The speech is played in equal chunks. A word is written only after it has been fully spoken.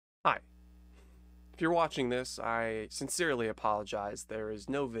Hi. If you're watching this, I sincerely apologize. There is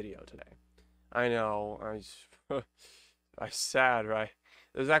no video today. I know, I sad, right?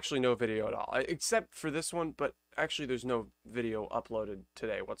 There's actually no video at all, except for this one, but actually there's no video uploaded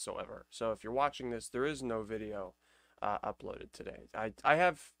today whatsoever. So if you're watching this, there is no video uploaded today. I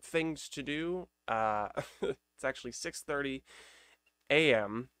have things to do. It's actually 6:30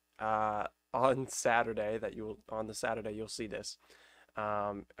 a.m. On Saturday on the Saturday you'll see this.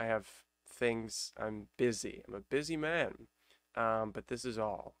 I have things. I'm busy. I'm a busy man. But this is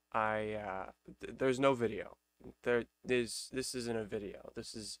all. There's no video. This isn't a video.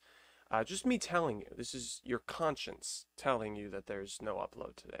 This is just me telling you. This is your conscience telling you that there's no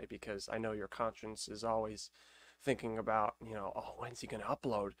upload today because I know your conscience is always thinking about, oh, when's he gonna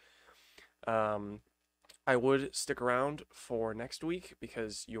upload? Um, I would stick around for next week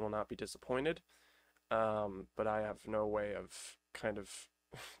because you will not be disappointed. But I have no way of kind of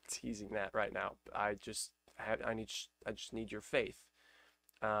teasing that right now. I just need your faith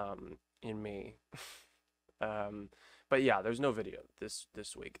in me. Um, but yeah, there's no video this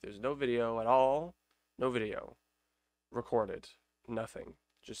week. There's no video at all. No video recorded. Nothing.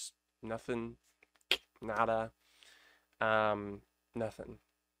 Just nothing. Nada. Um, Nothing.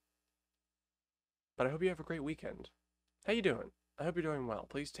 But I hope you have a great weekend. How you doing? I hope you're doing well.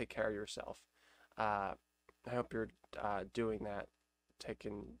 Please take care of yourself. Uh, I hope you're doing that,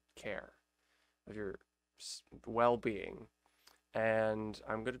 taking care of your well-being. And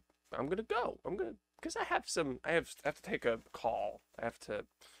I'm gonna go. Because I have to take a call. I have to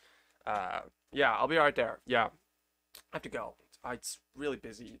yeah, I'll be right there. Yeah, I have to go. It's really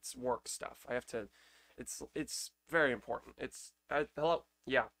busy. It's work stuff. I have to. It's very important. Hello.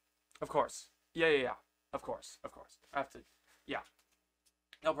 Yeah, of course. Yeah. Of course. Of course. I have to. Yeah,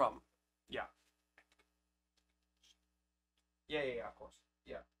 no problem. Yeah. Yeah. Of course.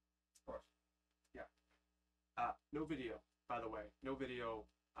 Yeah. Of course. Yeah. No video, by the way. No video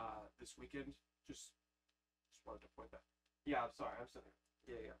this weekend. Just wanted to point that. Yeah, I'm sorry. I'm sitting.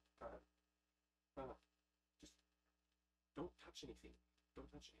 Yeah. No. Just don't touch anything.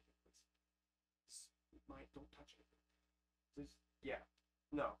 Don't touch anything, please. Don't touch anything. Please. Yeah.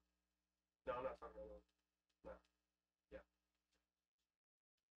 No.